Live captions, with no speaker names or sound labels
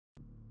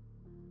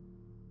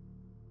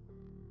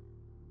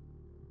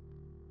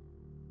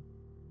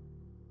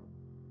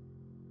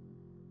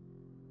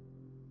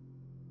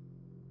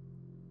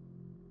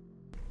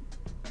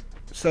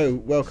So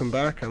welcome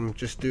back. I'm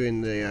just doing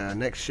the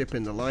next ship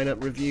in the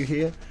lineup review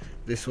here.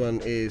 This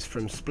one is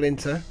from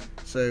Splyntr.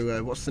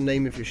 So what's the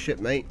name of your ship,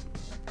 mate?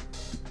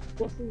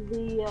 This is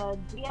the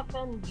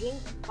DFN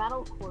Jynx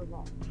Battle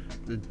Corvette.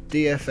 The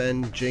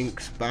DFN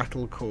Jynx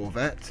Battle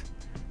Corvette.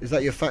 Is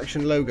that your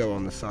faction logo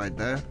on the side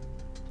there?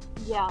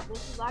 Yeah,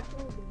 this is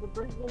actually the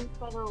Brazilian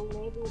Federal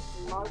Navy's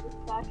largest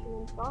faction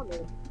in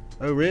Starmade.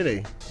 Oh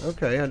really?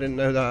 Okay, I didn't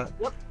know that.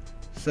 Yep.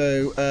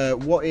 So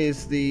what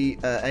is the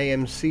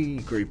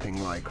AMC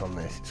grouping like on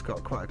this? It's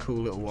got quite a cool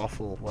little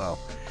waffle, well,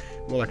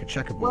 more like a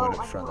checkerboard at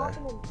the front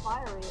there. Well,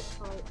 I can it,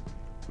 but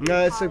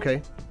no, it's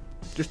okay.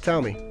 Just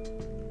tell me.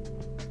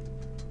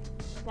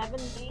 7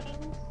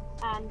 beams,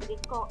 and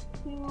it's got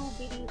 2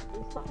 beams,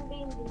 7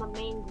 beams in the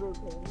main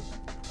grouping,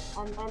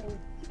 and then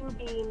 2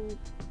 beams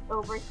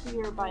over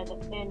here by the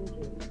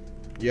engine.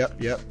 Yep.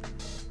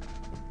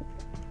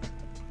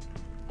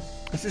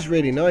 This is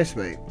really nice,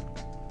 mate.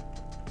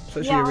 It's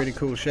actually a really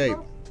cool shape.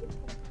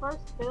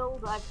 First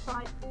build, I've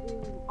tried to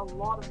do a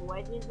lot of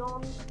wedges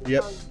on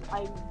because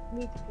I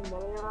need to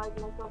familiarize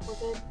myself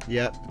with it.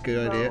 Yep,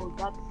 good idea.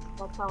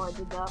 That's how I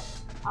did that.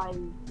 I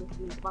just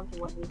used a bunch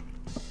of wedges.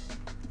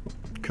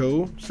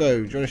 Cool.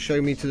 So, do you want to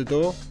show me to the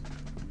door?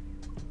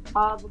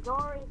 The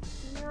door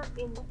is here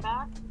in the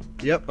back.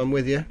 Yep, I'm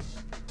with you.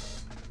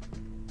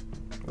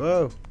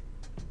 Whoa.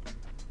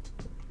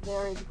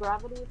 There is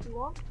gravity if you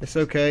want. It's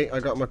okay,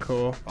 I got my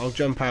core. I'll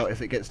jump out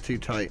if it gets too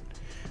tight.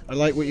 I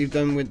like what you've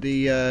done with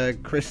the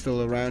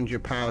crystal around your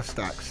power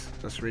stacks.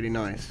 That's really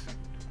nice.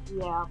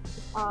 Yeah,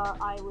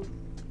 that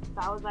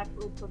was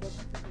actually for the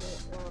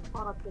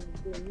product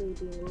of me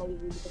being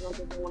lazy because I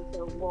didn't want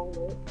to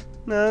roll it.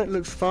 No, it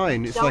looks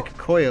fine. It's like a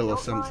coil or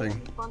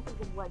something. Bunches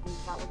of wedges,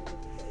 that was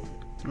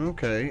a mistake.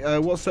 Okay,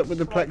 what's up with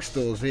the Plex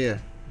doors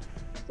here?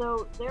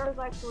 So there is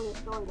actually a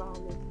story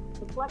behind this.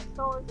 The Plex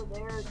doors are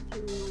there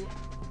to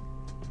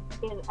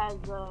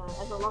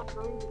as a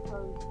luxury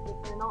because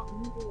if you're not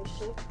using a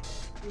ship,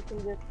 you can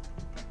just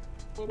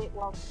hit it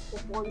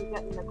before you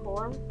get in the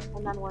core,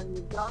 and then when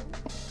you're done,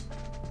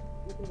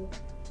 you can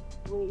just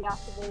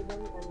reactivate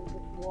them and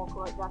just walk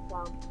right back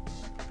down.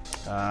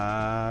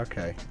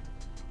 Okay.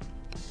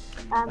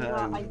 And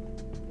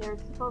there's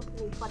supposed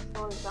to be flex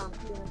doors down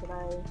here,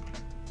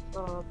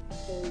 but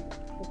they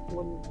just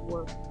wouldn't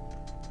work,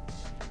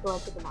 so I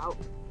took them out.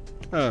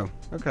 Oh,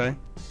 okay.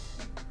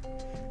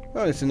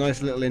 Well, it's a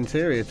nice little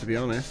interior, to be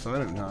honest. I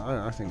don't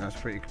know. I think that's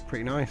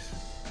pretty nice.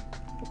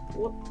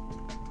 Yep.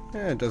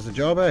 Yeah, it does the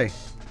job, eh?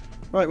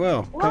 Right,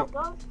 well. Well, it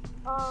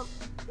does.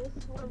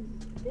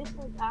 This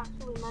was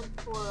actually meant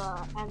for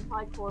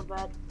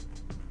anti-Corvette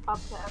up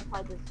to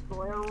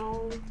anti-destroyer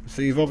role.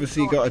 So you've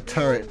obviously got a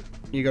turret.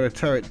 You got a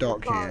turret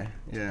dock here.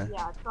 Yeah.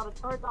 Yeah, it's got a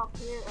turret dock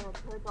here and a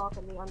turret dock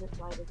on the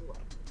underside as well.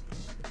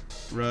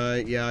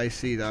 Right. Yeah, I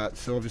see that.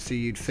 So obviously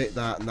you'd fit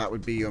that, and that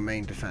would be your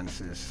main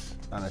defenses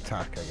and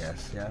attack, I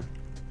guess. Yeah.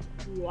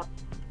 Yep.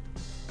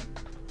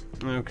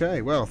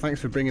 Okay. Well,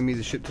 thanks for bringing me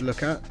the ship to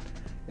look at.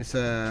 It's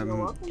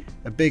a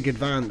big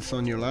advance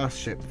on your last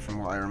ship, from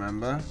what I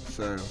remember.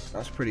 So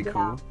that's pretty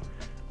cool.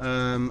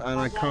 And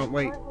I can't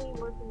wait. I'm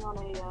currently working on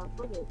a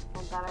frigate,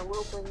 and that I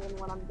will bring in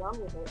when I'm done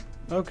with it.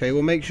 Okay,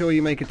 well make sure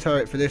you make a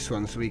turret for this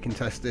one so we can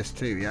test this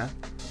too, yeah?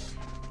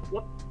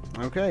 Yep.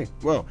 Okay,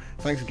 well,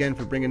 thanks again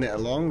for bringing it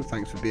along.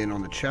 Thanks for being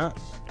on the chat.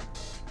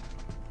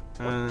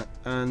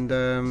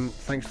 And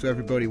thanks to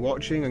everybody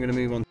watching. I'm going to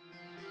move on.